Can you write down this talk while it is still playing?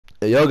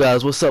Yo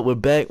guys, what's up? We're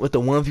back with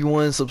the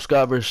 1v1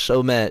 subscriber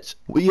show match.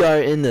 We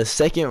are in the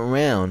second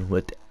round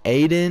with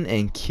Aiden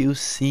and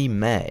QC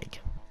Mag.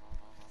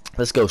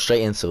 Let's go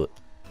straight into it.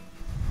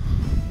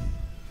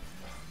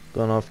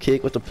 Going off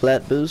kick with the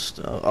plat boost.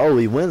 Oh,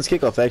 he wins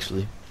kickoff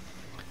actually.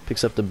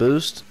 Picks up the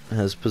boost.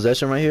 Has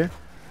possession right here.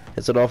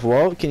 Hits it off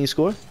wall. Can he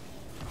score?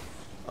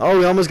 Oh,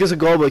 he almost gets a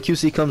goal, but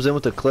QC comes in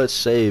with a clutch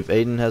save.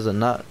 Aiden has a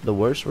not the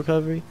worst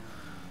recovery,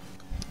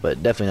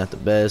 but definitely not the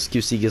best.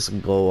 QC gets a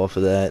goal off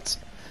of that.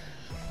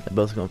 They're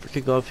both going for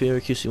kickoff here.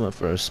 QC went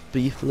for a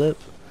speed flip.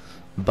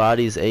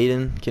 Bodies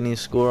Aiden. Can he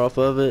score off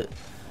of it?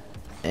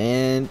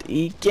 And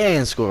he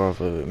can score off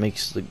of it.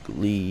 Makes the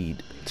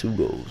lead 2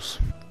 goals.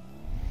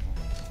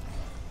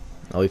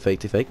 Oh, he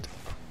faked.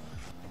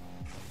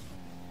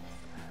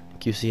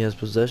 QC has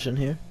possession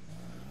here.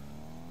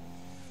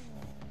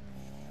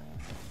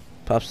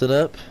 Pops it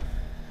up.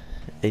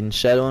 Aiden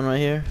shadowing right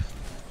here.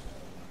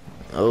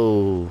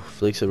 Oh,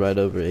 flicks it right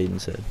over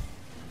Aiden's head.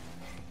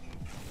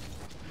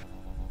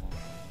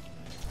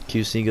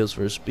 QC goes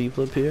for a speed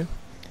flip here.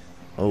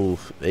 Oh,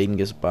 Aiden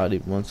gets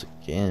bodied once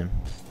again.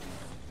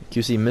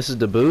 QC misses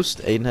the boost.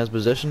 Aiden has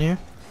possession here.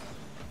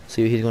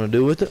 See what he's going to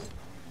do with it.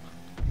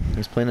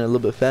 He's playing it a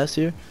little bit fast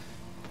here.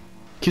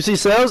 QC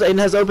sells. Aiden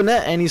has open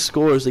net and he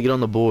scores to get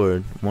on the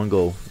board. 1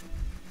 goal.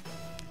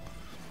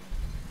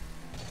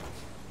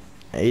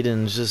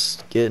 Aiden's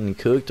just getting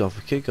cooked off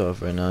a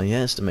kickoff right now. He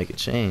has to make a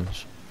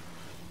change.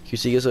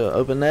 QC gets an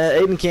open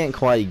net. Aiden can't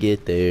quite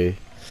get there.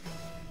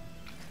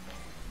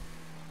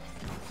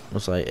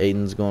 Looks like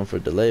Aiden's going for a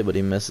delay, but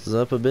he messes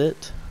up a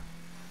bit.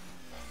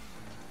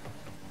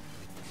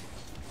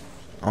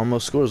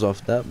 Almost scores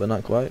off that, but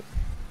not quite.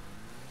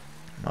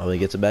 Oh, he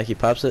gets it back. He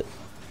pops it.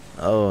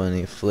 Oh, and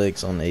he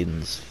flicks on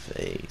Aiden's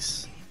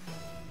face.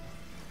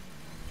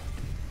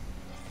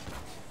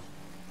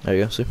 There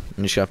you go. See? And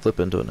you just gotta flip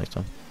into it next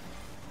time.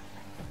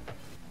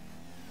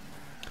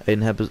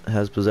 Aiden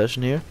has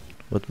possession here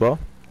with the ball.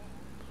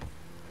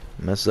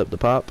 Messes up the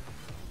pop.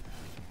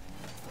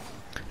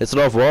 Hits it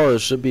off wall. It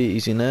should be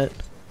easy net.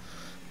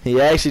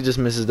 He actually just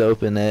misses the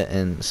open net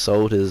and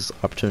sold his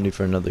opportunity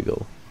for another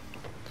goal.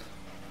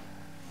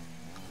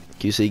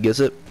 QC gets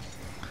it.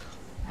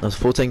 That's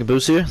full tank of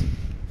boost here.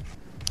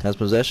 Has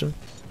possession.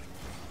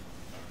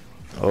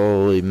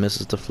 Oh, he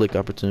misses the flick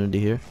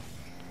opportunity here.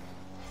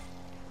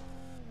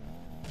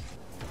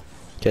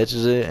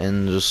 Catches it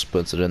and just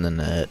puts it in the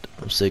net.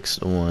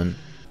 6-1.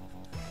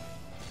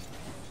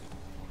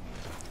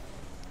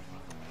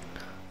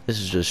 This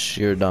is just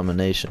sheer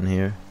domination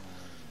here.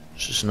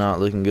 It's just not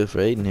looking good for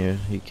Aiden here.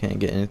 He can't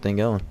get anything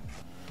going.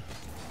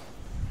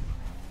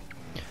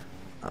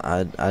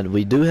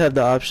 We do have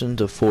the option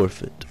to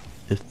forfeit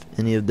if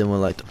any of them would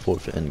like to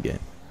forfeit in the game.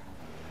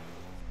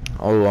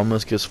 Oh,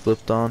 almost gets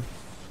flipped on.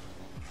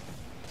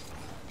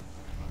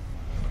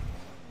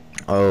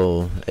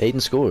 Oh,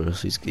 Aiden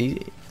scores. He's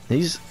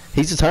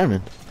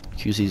determined.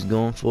 QC's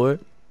going for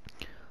it.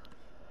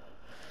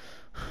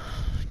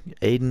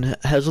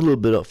 Aiden has a little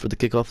bit up for the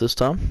kickoff this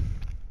time.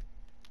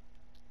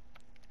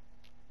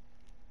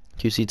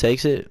 QC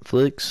takes it,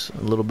 flicks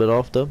a little bit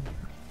off though.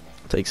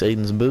 Takes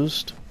Aiden's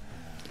boost.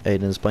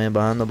 Aiden's playing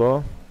behind the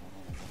ball.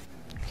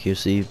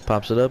 QC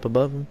pops it up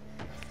above him.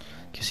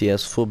 QC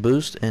has full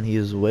boost and he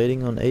is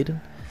waiting on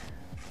Aiden.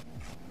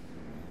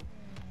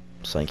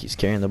 Looks like he's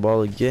carrying the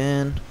ball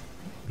again.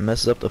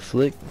 Messes up the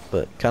flick,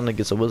 but kind of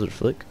gets a wizard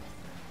flick.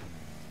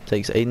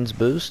 Takes Aiden's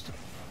boost.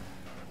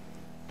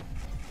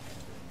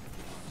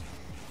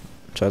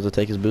 Tries to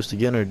take his boost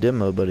again or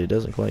demo, but he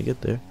doesn't quite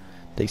get there.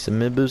 Takes the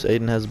mid boost.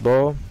 Aiden has the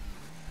ball.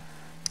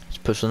 He's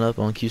pushing up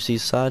on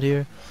QC's side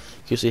here.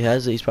 QC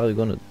has it. He's probably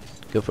going to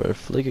go for a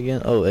flick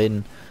again. Oh,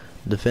 Aiden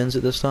defends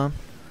it this time.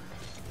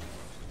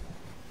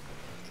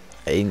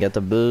 Aiden got the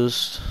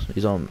boost.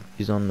 He's on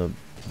the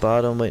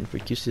bottom waiting for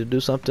QC to do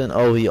something.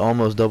 Oh, he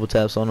almost double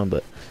taps on him,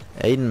 but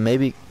Aiden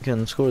maybe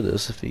can score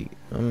this if he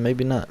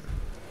maybe not.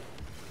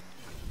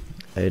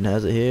 Aiden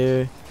has it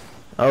here.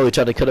 Oh, he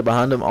tried to cut it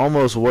behind him.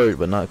 Almost worked,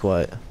 but not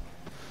quite.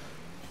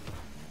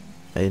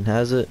 Aiden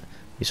has it.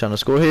 He's trying to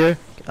score here.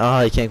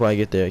 Ah, he can't quite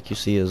get there.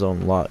 QC is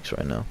on locks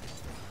right now.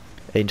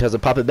 Aiden tries to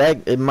pop it back.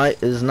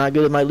 It's not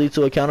good. It might lead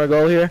to a counter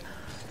goal here.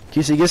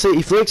 QC gets it.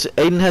 He flicks.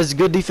 Aiden has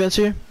good defense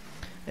here.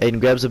 Aiden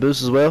grabs the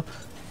boost as well.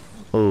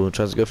 Oh,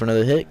 tries to go for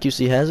another hit.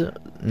 QC has it.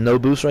 No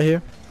boost right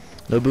here.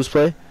 No boost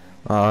play.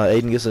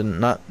 Aiden gets it.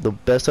 Not the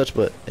best touch,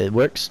 but it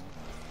works.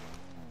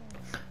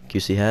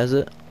 QC has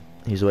it.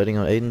 He's waiting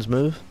on Aiden's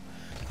move.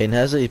 Aiden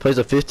has it. He plays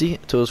a 50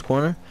 to his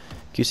corner.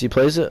 QC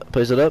plays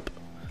it up.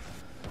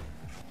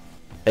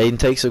 Aiden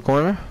takes a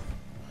corner.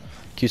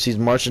 QC's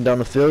marching down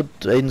the field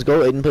to Aiden's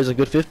goal. Aiden plays a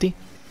good 50.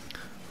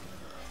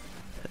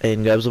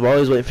 Aiden grabs the ball.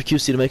 He's waiting for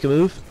QC to make a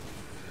move.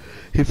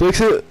 He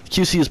flicks it.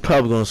 QC is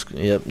probably going to.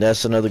 Yep,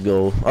 that's another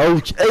goal. Oh,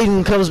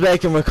 Aiden comes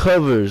back and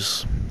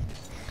recovers.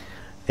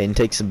 Aiden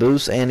takes a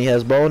boost and he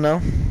has ball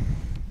now.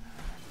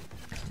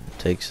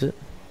 Takes it.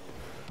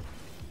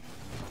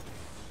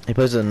 He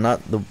plays it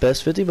not the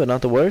best 50, but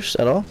not the worst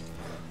at all.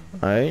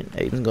 Alright,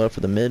 Aiden's going for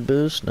the mid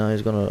boost. Now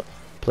he's going to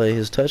play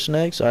his touch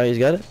next. Alright, he's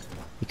got it.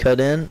 He cut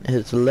in,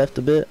 hit to the left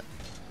a bit.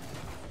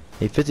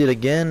 He 50'd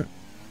again.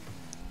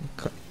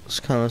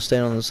 Just kind of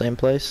staying on the same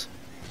place.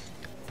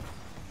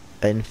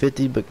 Aiden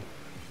 50, but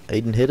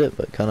Aiden hit it,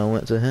 but kind of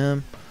went to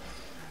him.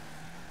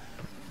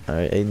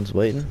 Alright, Aiden's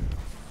waiting.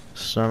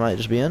 So I might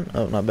just be in.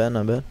 Oh, not bad,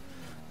 not bad.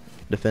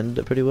 Defended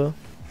it pretty well.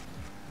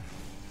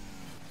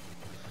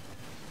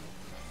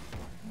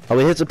 Oh,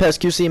 he hits a pass.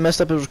 QC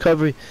messed up his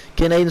recovery.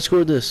 Can Aiden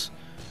score this?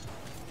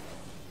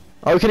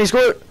 Oh, can he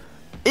score it?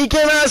 He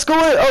cannot score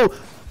it! Oh,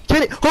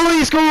 can he? Oh,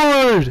 he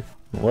scored!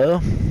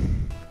 Well,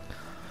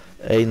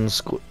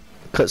 Aiden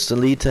cuts the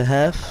lead to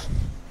half.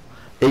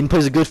 Aiden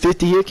plays a good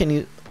 50 here. Can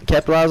he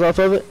capitalize off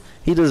of it?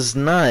 He does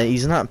not.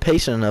 He's not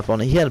patient enough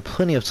on it. He had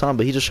plenty of time,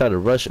 but he just tried to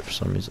rush it for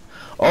some reason.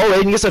 Oh,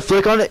 Aiden gets a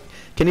flick on it.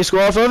 Can he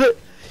score off of it?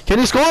 Can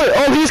he score it?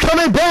 Oh, he's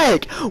coming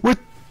back with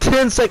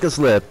 10 seconds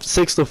left.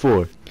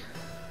 6-4.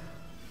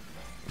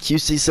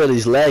 QC said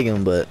he's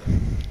lagging, but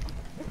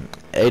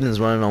Aiden's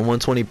running on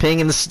 120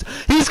 ping, and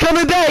he's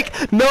coming back.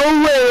 No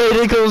way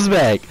Aiden comes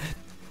back.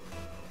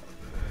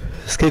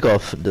 This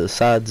kickoff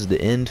decides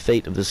the end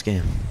fate of this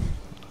game.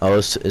 Oh,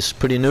 it's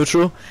pretty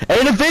neutral.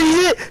 Aiden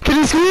finishes it. Can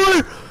he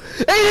score?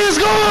 Aiden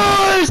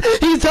scores!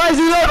 He ties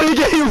it up in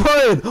game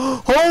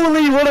 1.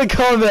 Holy, what a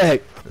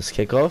comeback! This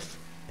kickoff,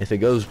 if it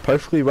goes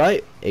perfectly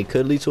right, it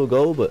could lead to a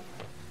goal, but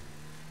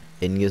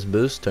Aiden gets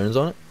boost, turns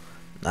on it.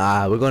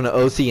 We're going to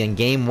OT in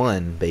game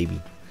 1,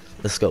 baby.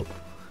 Let's go.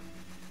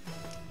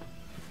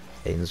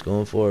 Aiden's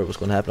going for it. What's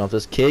going to happen off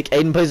this kick?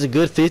 Aiden plays a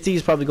good 50.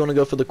 He's probably going to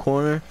go for the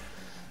corner.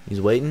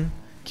 He's waiting.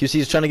 QC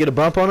is trying to get a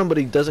bump on him, but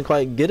he doesn't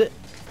quite get it.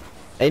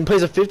 Aiden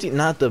plays a 50.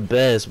 Not the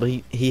best, but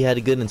he had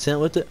a good intent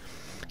with it.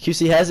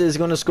 QC has it. Is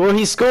going to score.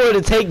 He scored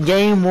to take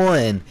game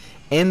 1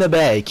 in the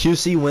bag.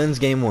 QC wins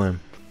game 1.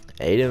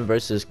 Aiden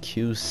versus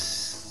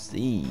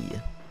QC.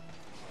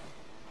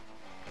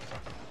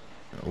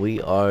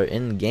 We are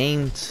in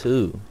game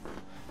 2.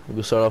 We're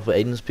gonna start off with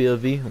Aiden's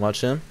POV.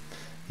 Watch him.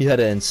 He had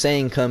an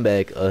insane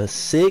comeback. A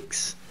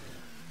 6.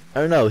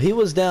 Or no, he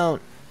was down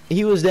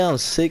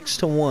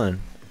 6-1,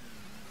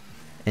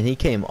 and he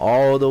came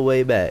all the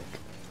way back.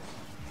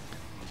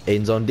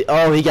 Aiden's on.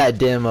 Oh, he got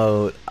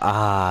demoed.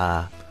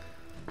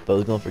 But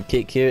we're going for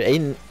kick here.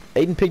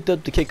 Aiden picked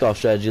up the kickoff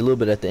strategy a little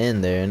bit at the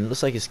end there, and it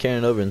looks like he's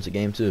carrying over into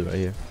game 2 right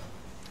here.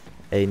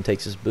 Aiden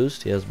takes his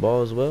boost. He has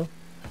ball as well.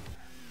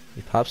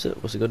 He pops it.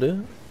 What's he gonna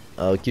do?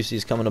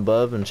 QC's coming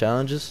above and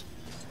challenges.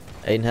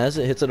 Aiden has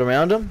it. Hits it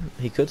around him.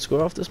 He could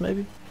score off this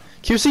maybe.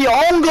 QC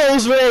own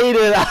goals for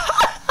Aiden.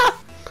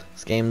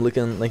 This game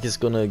looking like it's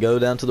gonna go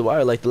down to the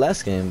wire like the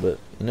last game, but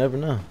you never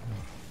know.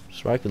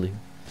 Striker League.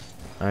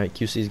 Alright,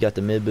 QC's got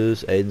the mid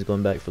boost. Aiden's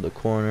going back for the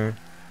corner.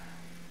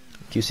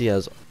 QC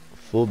has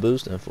full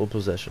boost and full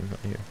possession right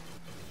here.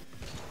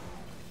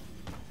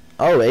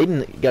 Oh,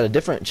 Aiden got a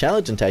different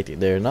challenging tactic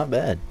there. Not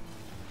bad.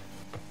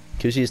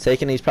 QC's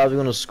taking. He's probably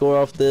going to score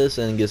off this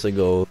and gets a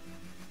goal.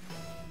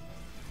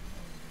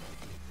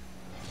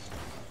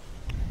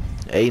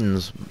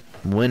 Aiden's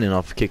winning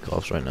off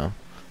kickoffs right now.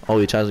 Oh,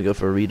 he tries to go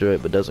for a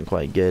redirect but doesn't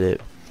quite get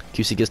it.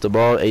 QC gets the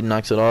ball. Aiden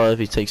knocks it off.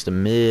 He takes the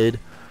mid.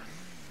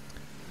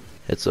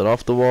 Hits it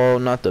off the wall.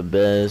 Not the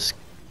best.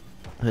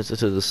 Hits it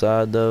to the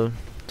side though.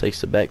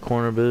 Takes the back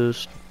corner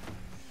boost.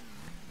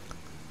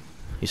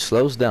 He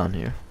slows down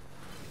here.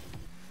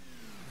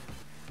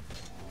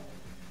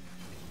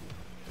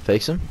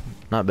 Fakes him.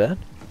 Not bad.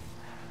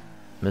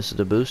 Misses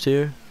the boost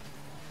here.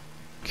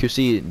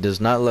 QC does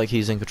not look like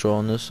he's in control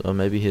on this. Or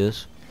maybe he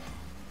is.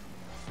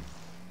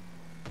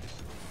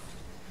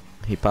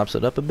 He pops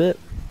it up a bit.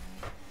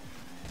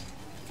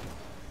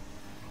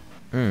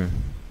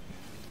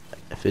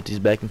 50's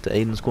back into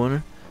Aiden's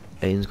corner.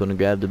 Aiden's going to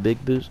grab the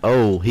big boost.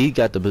 Oh, he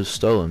got the boost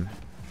stolen.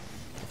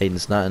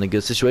 Aiden's not in a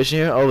good situation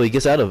here. Oh, he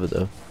gets out of it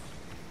though.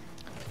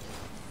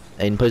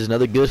 Aiden plays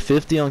another good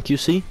 50 on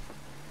QC.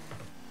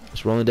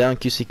 It's rolling down.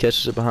 QC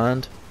catches it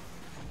behind.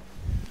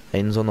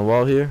 Aiden's on the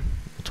wall here.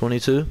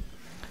 22.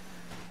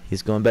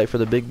 He's going back for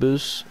the big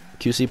boost.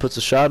 QC puts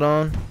a shot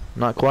on.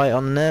 Not quite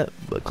on the net,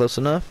 but close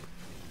enough.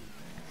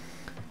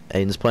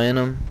 Aiden's playing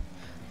him.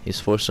 He's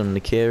forcing him to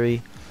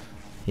carry.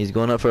 He's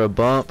going up for a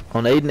bump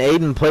on Aiden.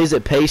 Aiden plays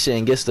it patient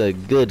and gets the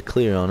good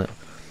clear on it.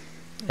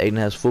 Aiden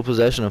has full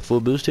possession and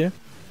full boost here.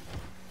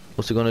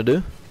 What's he going to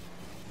do?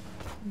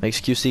 Makes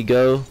QC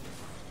go.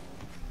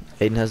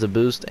 Aiden has the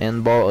boost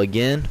and ball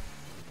again.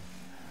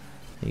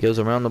 He goes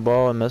around the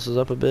ball and messes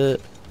up a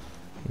bit.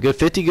 Good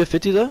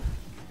 50 though.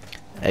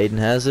 Aiden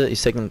has it.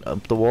 He's taking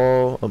up the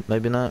wall. Oh,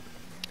 maybe not.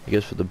 He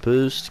goes for the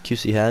boost.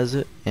 QC has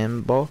it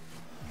and ball.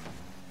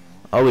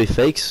 Oh, he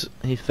fakes.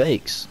 He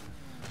fakes.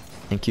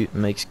 And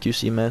makes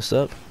QC mess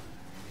up.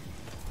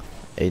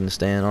 Aiden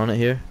staying on it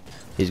here.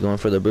 He's going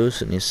for the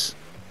boost and he's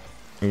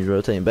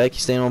rotating back.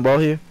 He's staying on ball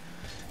here.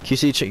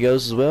 QC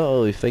goes as well.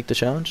 Oh, he faked the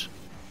challenge.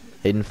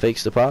 Aiden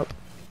fakes the pop.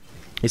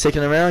 He's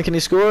taking it around. Can he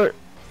score it?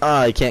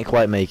 He can't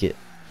quite make it.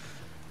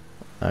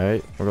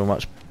 Alright, we're going to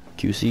watch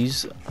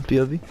QC's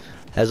POV.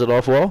 Has it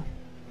off wall.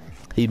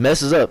 He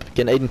messes up.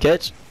 Can Aiden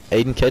catch?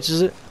 Aiden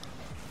catches it.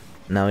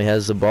 Now he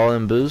has the ball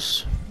and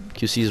boost.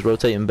 QC is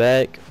rotating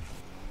back.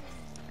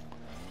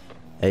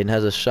 Aiden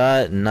has a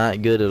shot,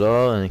 not good at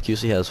all, and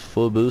QC has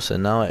full boost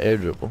and now an air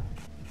dribble.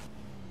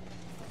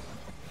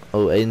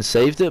 Oh, Aiden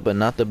saved it, but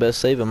not the best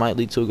save. It might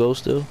lead to a goal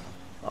still.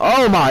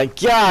 Oh my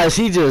gosh,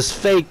 he just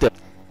faked it.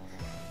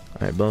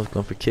 Alright, both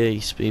going for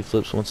kick. Speed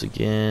flips once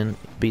again.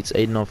 Beats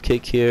Aiden off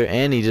kick here,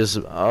 and he just,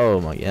 oh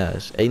my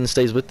gosh. Aiden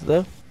stays with it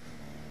though.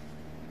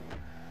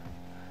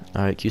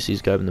 Alright,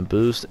 QC's grabbing the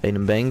boost.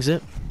 Aiden bangs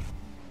it.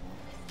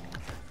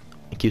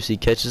 QC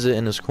catches it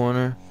in his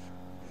corner.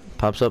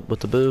 Pops up with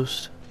the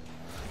boost.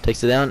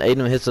 Takes it down.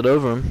 Aiden hits it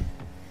over him.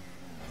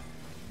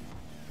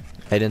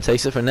 Aiden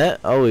takes it for net.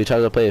 Oh, he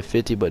tries to play a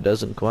 50, but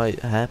doesn't quite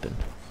happen.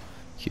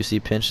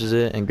 QC pinches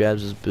it and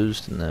grabs his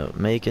boost in the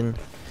making.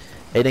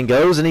 Aiden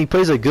goes and he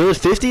plays a good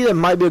 50. That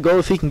might be a goal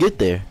if he can get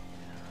there.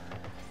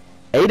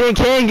 Aiden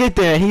can get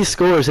there and he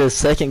scores his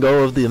second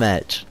goal of the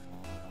match.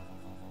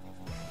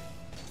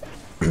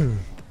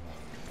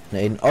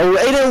 Aiden, oh,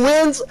 Aiden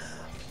wins!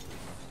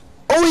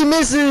 Oh, he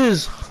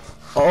misses!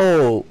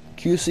 Oh,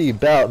 QC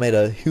Bout made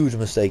a huge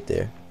mistake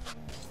there.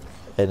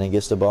 Aiden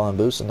gets the ball and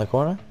boosts in the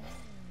corner.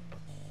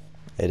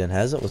 Aiden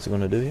has it. What's he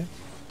going to do here?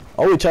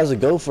 Oh, he tries to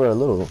go for a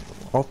little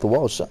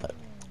off-the-wall shot.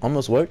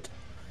 Almost worked.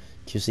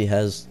 QC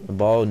has the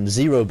ball and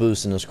 0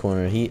 boost in this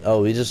corner. He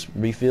just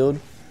refilled.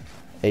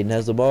 Aiden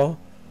has the ball.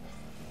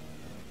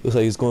 Looks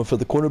like he's going for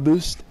the corner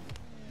boost.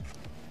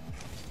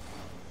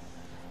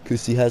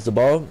 QC has the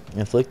ball.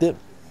 Inflict it.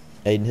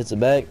 Aiden hits it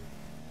back.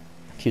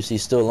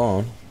 QC's still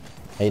on.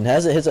 Aiden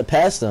has it. Hits it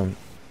past him.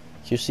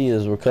 QC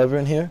is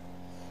recovering here.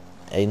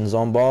 Aiden's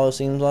on ball, it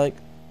seems like.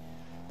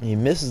 He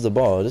misses the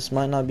ball. This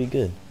might not be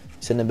good.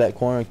 He's in the back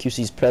corner.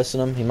 QC's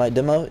pressing him. He might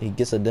demo. He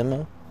gets a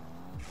demo.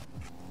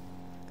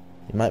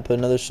 He might put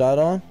another shot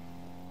on.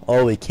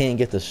 Oh, he can't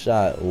get the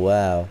shot.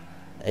 Wow.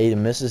 Aiden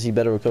misses. He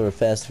better recover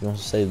fast if he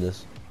wants to save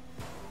this.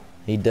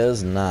 He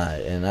does not,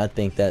 and I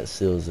think that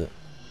seals it.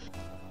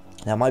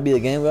 That might be the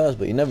game, guys,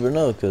 but you never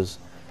know, because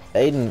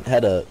Aiden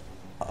had a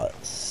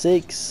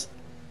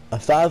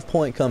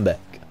 5-point comeback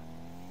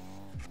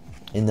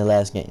in the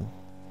last game.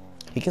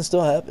 It can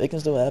still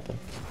happen.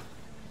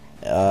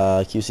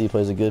 QC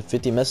plays a good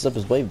 50. Messes up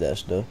his wave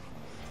dash though.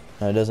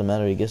 It doesn't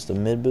matter. He gets the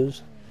mid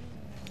boost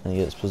and he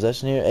gets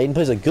possession here. Aiden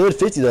plays a good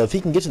 50 though. If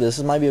he can get to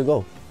this might be a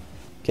goal.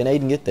 Can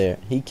Aiden get there?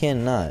 He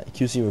cannot.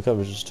 QC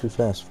recovers just too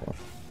fast for him.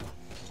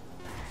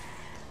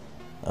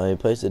 Oh, he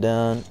placed it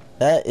down.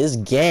 That is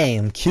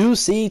game.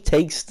 QC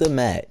takes the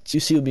match.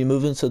 QC will be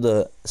moving to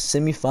the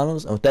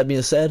semifinals. And with that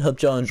being said,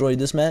 hope y'all enjoyed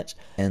this match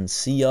and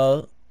see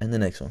y'all in the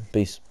next one.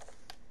 Peace.